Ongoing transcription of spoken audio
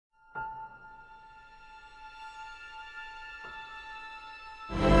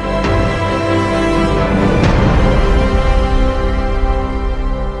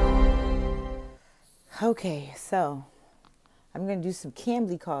Okay, so I'm going to do some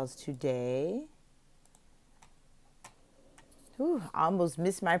Cambly calls today. Ooh, I almost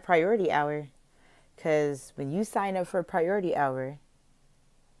missed my priority hour. Because when you sign up for a priority hour,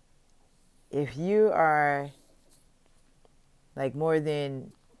 if you are like more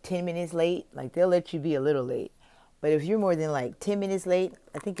than 10 minutes late, like they'll let you be a little late. But if you're more than like 10 minutes late,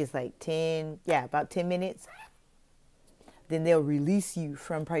 I think it's like 10, yeah, about 10 minutes, then they'll release you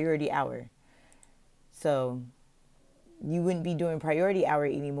from priority hour. So you wouldn't be doing priority hour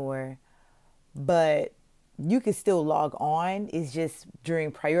anymore, but you could still log on. It's just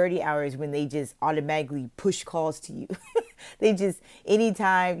during priority hours when they just automatically push calls to you. They just,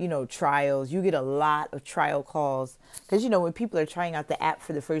 anytime, trials, you get a lot of trial calls. Because, when people are trying out the app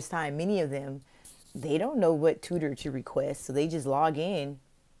for the first time, many of them, they don't know what tutor to request. So they just log in.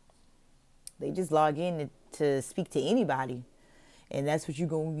 They just log in to speak to anybody. And that's what you're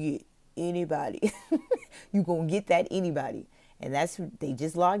going to get. Anybody. You're going to get that anybody. And they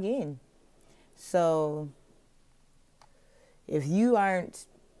just log in. So if you aren't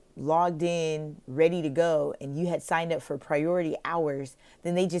logged in, ready to go, and you had signed up for priority hours,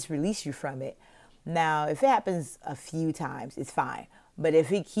 then they just release you from it. Now, if it happens a few times, it's fine. But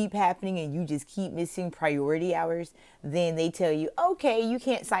if it keep happening and you just keep missing priority hours, then they tell you, okay, you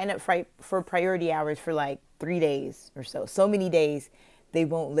can't sign up for priority hours for like 3 days or so. So many days, they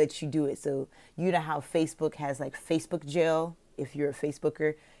won't let you do it. So you know how Facebook has like Facebook jail, if you're a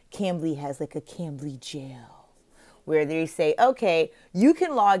Facebooker. Cambly has like a Cambly jail, where they say, okay, you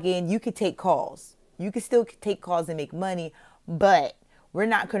can log in, you can take calls. You can still take calls and make money, but we're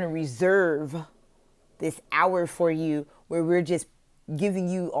not going to reserve this hour for you where we're just giving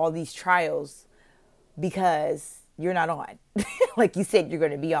you all these trials because you're not on. Like you said, you're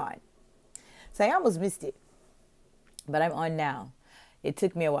going to be on. So I almost missed it, but I'm on now. It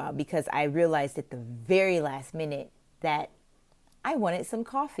took me a while because I realized at the very last minute that I wanted some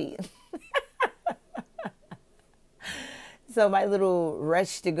coffee. So my little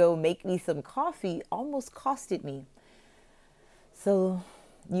rush to go make me some coffee almost costed me. So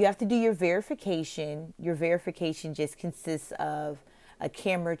you have to do your verification. Your verification just consists of a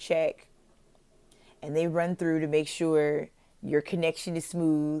camera check, and they run through to make sure your connection is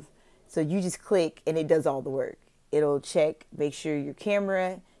smooth. So you just click and it does all the work. It'll check, make sure your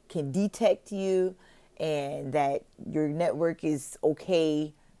camera can detect you and that your network is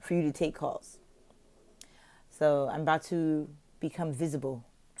okay for you to take calls. So I'm about to become visible.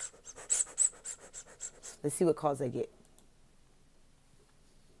 Let's see what calls I get.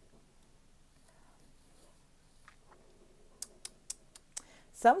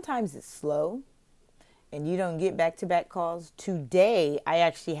 Sometimes it's slow and you don't get back-to-back calls. Today, I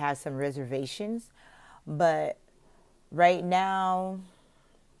actually have some reservations, but right now,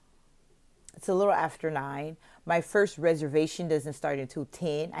 it's a little after 9. My first reservation doesn't start until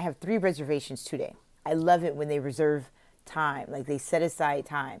 10. I have 3 reservations today. I love it when they reserve time, like they set aside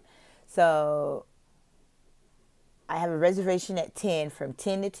time. So I have a reservation at 10 from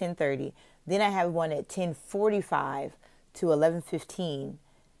 10 to 10:30. Then I have one at 10:45 to 11:15.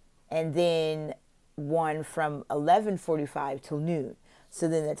 And then one from 11:45 till noon. So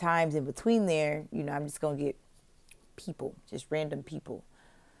then the times in between there, I'm just going to get people, just random people.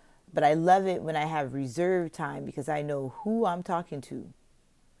 But I love it when I have reserved time because I know who I'm talking to.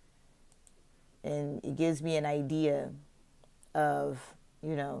 And it gives me an idea of,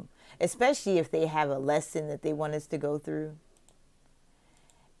 especially if they have a lesson that they want us to go through.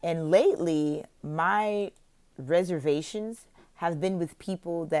 And lately, my reservations have been with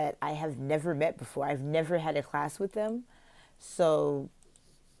people that I have never met before. I've never had a class with them. So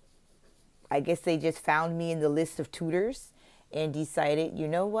I guess they just found me in the list of tutors and decided, you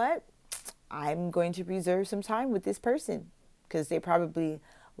know what? I'm going to reserve some time with this person because they probably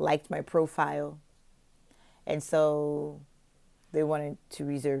liked my profile. And so they wanted to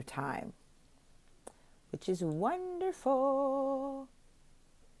reserve time, which is wonderful.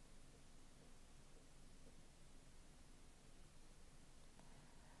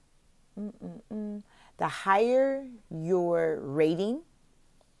 The higher your rating,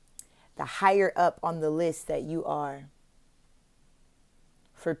 the higher up on the list that you are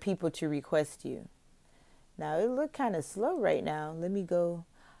for people to request you. Now, it look kind of slow right now. Let me go.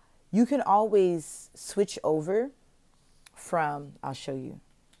 You can always switch over from, I'll show you.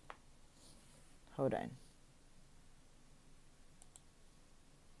 Hold on.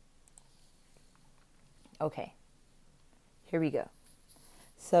 Okay, here we go.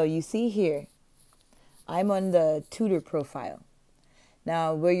 So you see here, I'm on the tutor profile.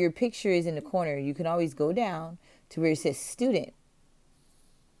 Now, where your picture is in the corner, you can always go down to where it says student.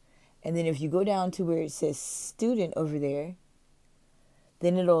 And then if you go down to where it says student over there,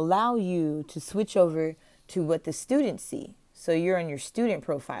 then it'll allow you to switch over to what the students see. So you're on your student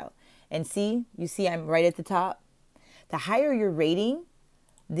profile. And see, you see I'm right at the top. The higher your rating,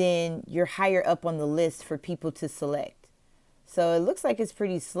 then you're higher up on the list for people to select. So it looks like it's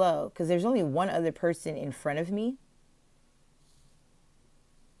pretty slow because there's only one other person in front of me.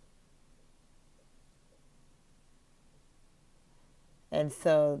 And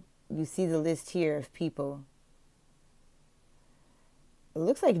so you see the list here of people. It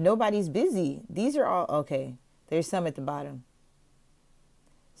looks like nobody's busy. These are all, okay, there's some at the bottom.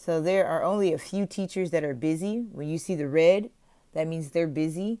 So there are only a few teachers that are busy. When you see the red, that means they're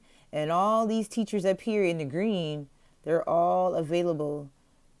busy. And all these teachers up here in the green, they're all available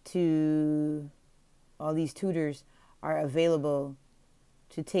to, all these tutors are available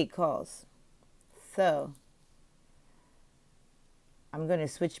to take calls. So I'm going to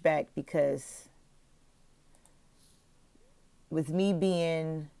switch back because with me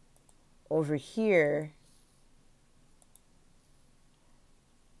being over here,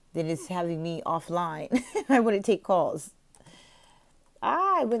 then it's having me offline. I wouldn't take calls.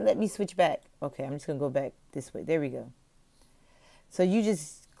 It wouldn't let me switch back. Okay, I'm just going to go back this way. There we go. So you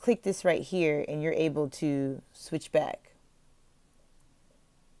just click this right here and you're able to switch back.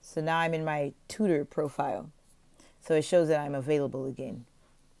 So now I'm in my tutor profile. So it shows that I'm available again.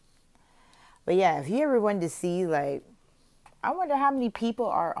 But yeah, if you ever wanted to see, like, I wonder how many people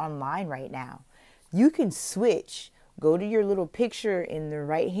are online right now. You can switch. Go to your little picture in the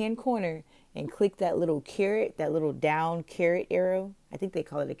right-hand corner and click that little caret, that little down caret arrow. I think they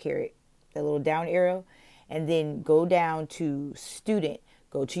call it a caret, that little down arrow. And then go down to student.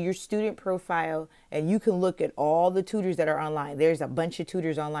 Go to your student profile and you can look at all the tutors that are online. There's a bunch of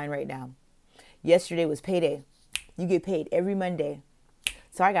tutors online right now. Yesterday was payday. You get paid every Monday.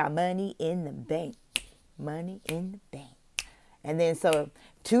 So I got money in the bank. Money in the bank. And then so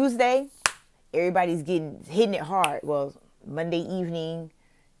Tuesday, everybody's hitting it hard. Well, Monday evening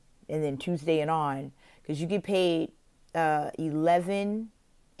and then Tuesday and on. Because you get paid 11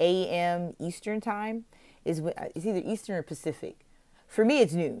 a.m. Eastern time. It's either Eastern or Pacific. For me,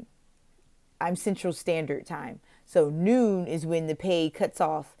 it's noon. I'm Central Standard Time. So noon is when the pay cuts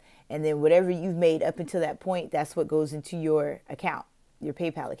off. And then whatever you've made up until that point, that's what goes into your account, your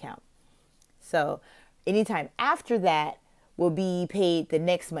PayPal account. So anytime after that will be paid the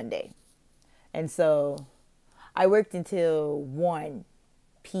next Monday. And so I worked until 1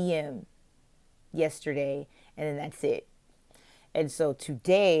 p.m. yesterday, and then that's it. And so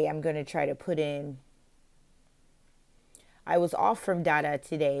today I'm going to try to put in, I was off from data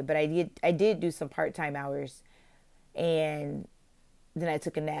today, but I did do some part-time hours, and then I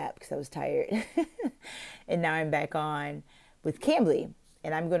took a nap because I was tired. And now I'm back on with Cambly,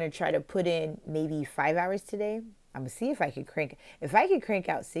 and I'm going to try to put in maybe 5 hours today. I'm going to see if I can crank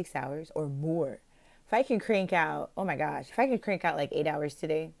out 6 hours or more. If I can crank out, oh my gosh, if I can crank out like 8 hours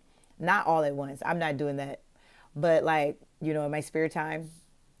today, not all at once. I'm not doing that. But like, you know, in my spare time,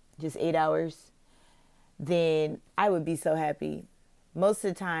 just 8 hours, then I would be so happy. Most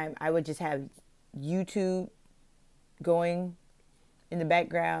of the time, I would just have YouTube going in the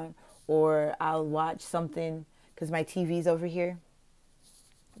background, or I'll watch something because my TV's over here.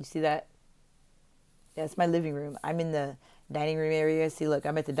 You see that? That's my living room. I'm in the dining room area. See, look,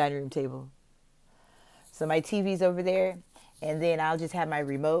 I'm at the dining room table. So my TV's over there, and then I'll just have my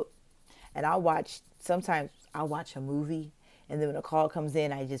remote, and sometimes I'll watch a movie, and then when a call comes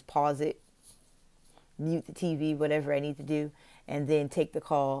in, I just pause it, mute the TV, whatever I need to do, and then take the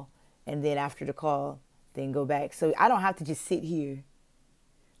call, and then after the call, then go back. So I don't have to just sit here.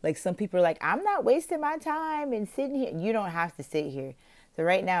 Like some people are like, I'm not wasting my time and sitting here. You don't have to sit here. So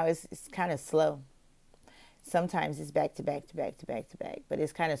right now it's kind of slow. Sometimes it's back to back to back to back to back, but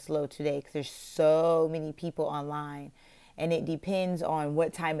it's kind of slow today because there's so many people online, and it depends on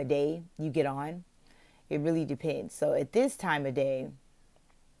what time of day you get on. It really depends. So at this time of day,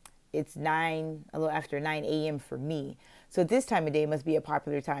 it's a little after 9 a.m. for me. So at this time of day, it must be a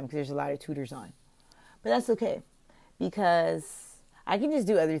popular time because there's a lot of tutors on. But that's okay because I can just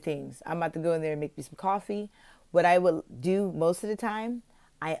do other things. I'm about to go in there and make me some coffee. What I will do most of the time,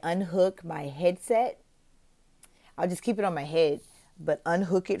 I unhook my headset. I'll just keep it on my head, but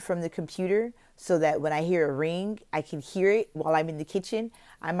unhook it from the computer so that when I hear a ring, I can hear it while I'm in the kitchen.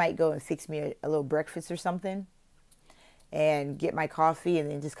 I might go and fix me a little breakfast or something and get my coffee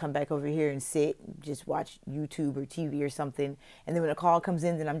and then just come back over here and sit and just watch YouTube or TV or something. And then when a call comes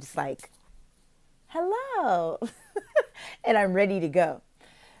in, then I'm just like, hello, and I'm ready to go.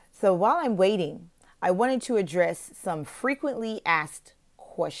 So while I'm waiting, I wanted to address some frequently asked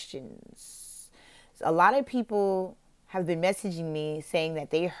questions. A lot of people have been messaging me saying that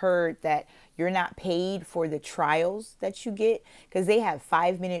they heard that you're not paid for the trials that you get, because they have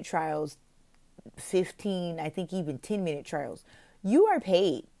 5-minute trials, 15, I think even 10-minute trials. You are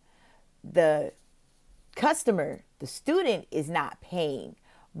paid. The customer, the student, is not paying,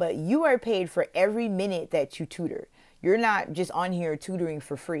 but you are paid for every minute that you tutor. You're not just on here tutoring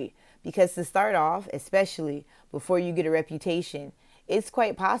for free, because to start off, especially before you get a reputation, it's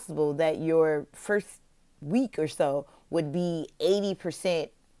quite possible that your first week or so would be 80%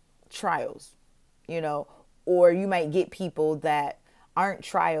 trials, or you might get people that aren't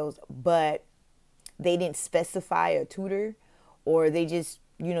trials, but they didn't specify a tutor, or they just,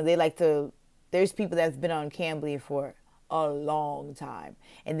 they like to, there's people that's been on Cambly for a long time,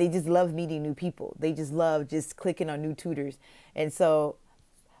 and they just love meeting new people. They just love just clicking on new tutors. And so,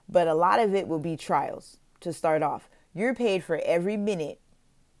 but a lot of it will be trials to start off. You're paid for every minute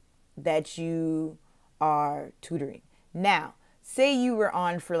that you are tutoring. Now, say you were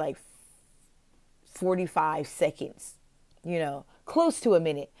on for like 45 seconds, close to a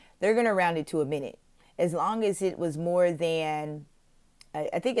minute. They're going to round it to a minute. As long as it was more than,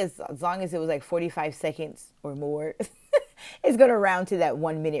 I think as long as it was like 45 seconds or more, it's going to round to that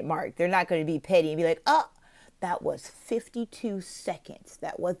 1 minute mark. They're not going to be petty and be like, oh, that was 52 seconds.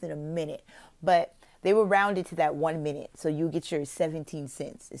 That wasn't a minute. But they will round it to that 1 minute. So you get your 17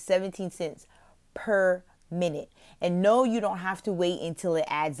 cents. It's 17 cents per minute. And no, you don't have to wait until it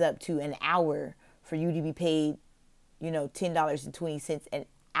adds up to an hour for you to be paid, $10.20 an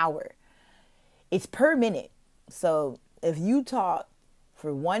hour. It's per minute. So if you talk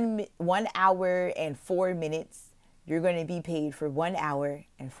for 1 hour and 4 minutes, you're going to be paid for 1 hour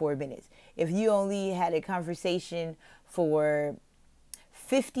and 4 minutes. If you only had a conversation for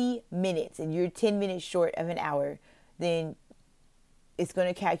 50 minutes and you're 10 minutes short of an hour, then it's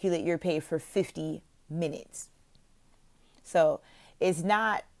going to calculate your pay for 50 minutes. So it's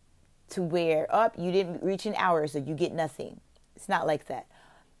not to where, you didn't reach an hour, so you get nothing. It's not like that.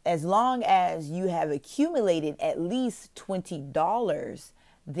 As long as you have accumulated at least $20,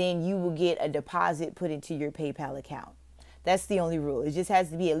 then you will get a deposit put into your PayPal account. That's the only rule. It just has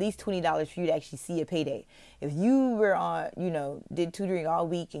to be at least $20 for you to actually see a payday. If you were on, did tutoring all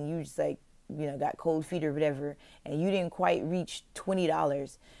week and you just got cold feet or whatever, and you didn't quite reach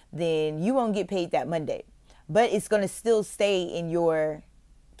 $20, then you won't get paid that Monday. But it's going to still stay in your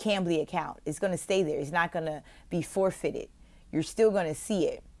Cambly account. It's going to stay there. It's not going to be forfeited. You're still going to see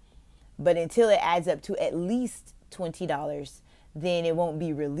it. But until it adds up to at least $20, then it won't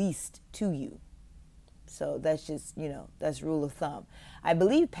be released to you. So that's just, that's rule of thumb. I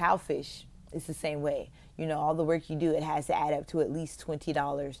believe Palfish is the same way. All the work you do, it has to add up to at least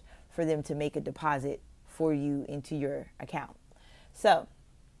 $20 for them to make a deposit for you into your account. So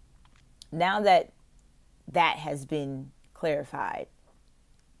now that that has been clarified.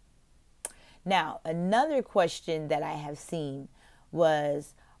 Now, another question that I have seen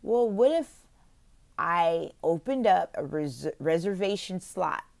was, well, what if I opened up a reservation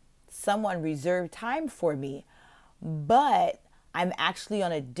slot? Someone reserved time for me, but I'm actually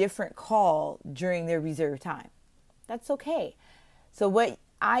on a different call during their reserved time. That's okay. So what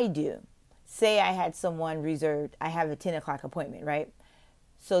I do, say I had someone reserved, I have a 10 o'clock appointment, right?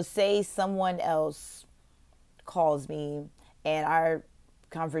 So say someone else calls me and our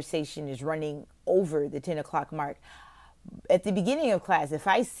conversation is running over the 10 o'clock mark. At the beginning of class, if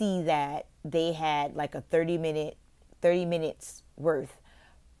I see that they had like a 30 minutes worth,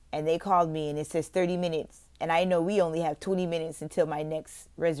 and they called me and it says 30 minutes, and I know we only have 20 minutes until my next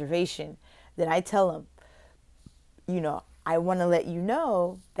reservation, then I tell them, I want to let you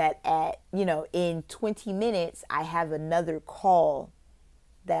know that in 20 minutes, I have another call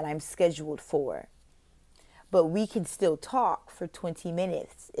that I'm scheduled for. But we can still talk for 20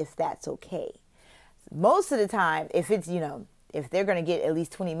 minutes if that's okay. Most of the time, if it's, if they're going to get at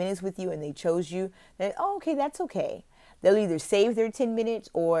least 20 minutes with you and they chose you, then, okay, that's okay. They'll either save their 10 minutes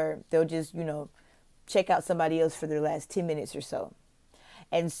or they'll just, check out somebody else for their last 10 minutes or so.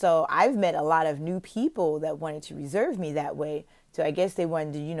 And so I've met a lot of new people that wanted to reserve me that way. So I guess they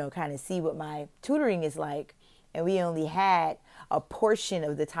wanted to, kind of see what my tutoring is like. And we only had a portion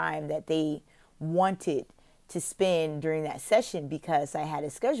of the time that they wanted to spend during that session because I had a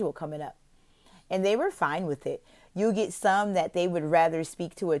schedule coming up. And they were fine with it. You'll get some that they would rather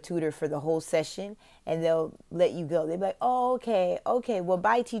speak to a tutor for the whole session and they'll let you go. They'll be like, oh, okay, well,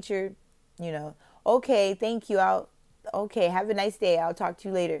 bye, teacher. Okay, thank you. Okay, have a nice day. I'll talk to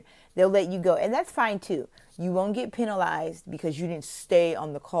you later. They'll let you go. And that's fine too. You won't get penalized because you didn't stay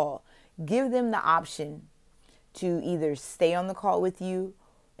on the call. Give them the option to either stay on the call with you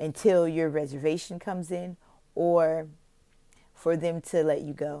until your reservation comes in, or for them to let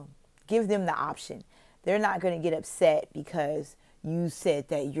you go. Give them the option. They're not going to get upset because you said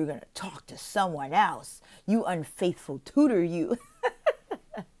that you're going to talk to someone else. You unfaithful tutor, you.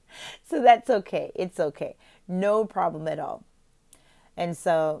 So that's okay. It's okay. No problem at all. And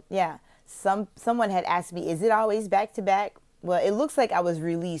so, yeah, someone had asked me, is it always back to back? Well, it looks like I was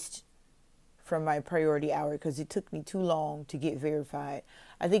released from my priority hour because it took me too long to get verified.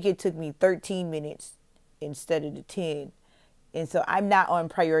 I think it took me 13 minutes instead of the 10. And so I'm not on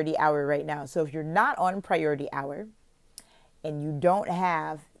priority hour right now. So if you're not on priority hour and you don't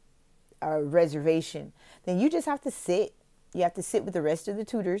have a reservation, then you just have to sit. You have to sit with the rest of the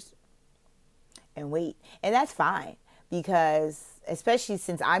tutors and wait. And that's fine, because especially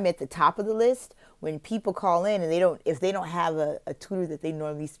since I'm at the top of the list, when people call in and if they don't have a tutor that they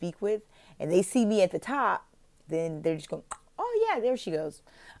normally speak with and they see me at the top, then they're just going, oh yeah, there she goes.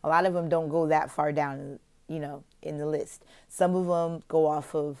 A lot of them don't go that far down, in the list. Some of them go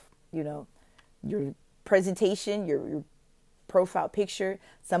off of, your presentation, your profile picture.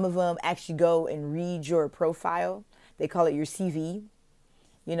 Some of them actually go and read your profile. They call it your CV.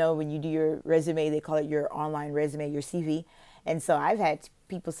 When you do your resume, they call it your online resume, your CV. And so I've had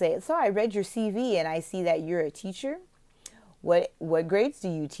people say, so I read your CV and I see that you're a teacher. What grades do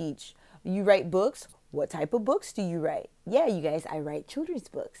you teach? You write books? What type of books do you write? Yeah, you guys, I write children's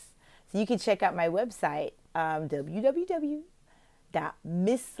books. So you can check out my website, www.misslala,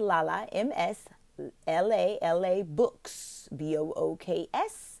 M-S-L-A-L-A books,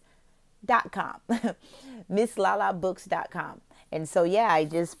 BOOKS.com, misslala.books.com. And so, yeah, I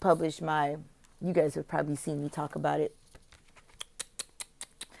just published you guys have probably seen me talk about it.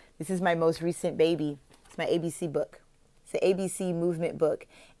 This is my most recent baby. It's my ABC book. It's the ABC movement book.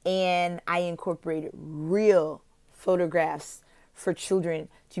 And I incorporated real photographs for children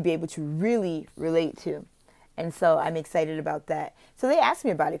to be able to really relate to. And so I'm excited about that. So they asked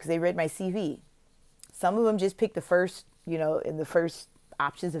me about it because they read my CV. Some of them just picked the first, in the first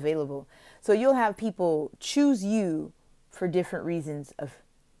options available. So you'll have people choose you for different reasons of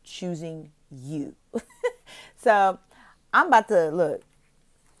choosing you. So I'm about to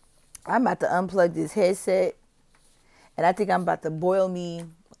unplug this headset, and I think I'm about to boil me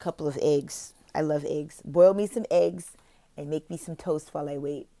a couple of eggs. I love eggs. Boil me some eggs and make me some toast while I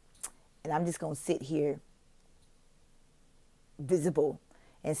wait. And I'm just going to sit here visible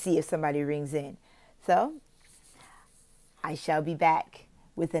and see if somebody rings in. So I shall be back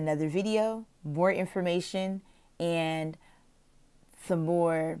with another video, more information, and some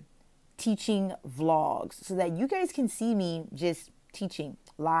more teaching vlogs so that you guys can see me just teaching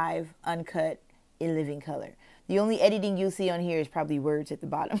live, uncut, in living color. The only editing you'll see on here is probably words at the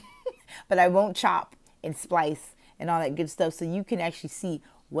bottom, but I won't chop and splice and all that good stuff, so you can actually see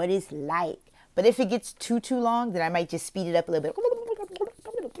what it's like. But if it gets too long, then I might just speed it up a little bit.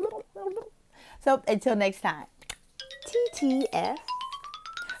 So until next time, TTF.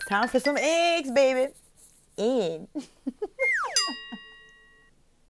 Time for some eggs, baby. In.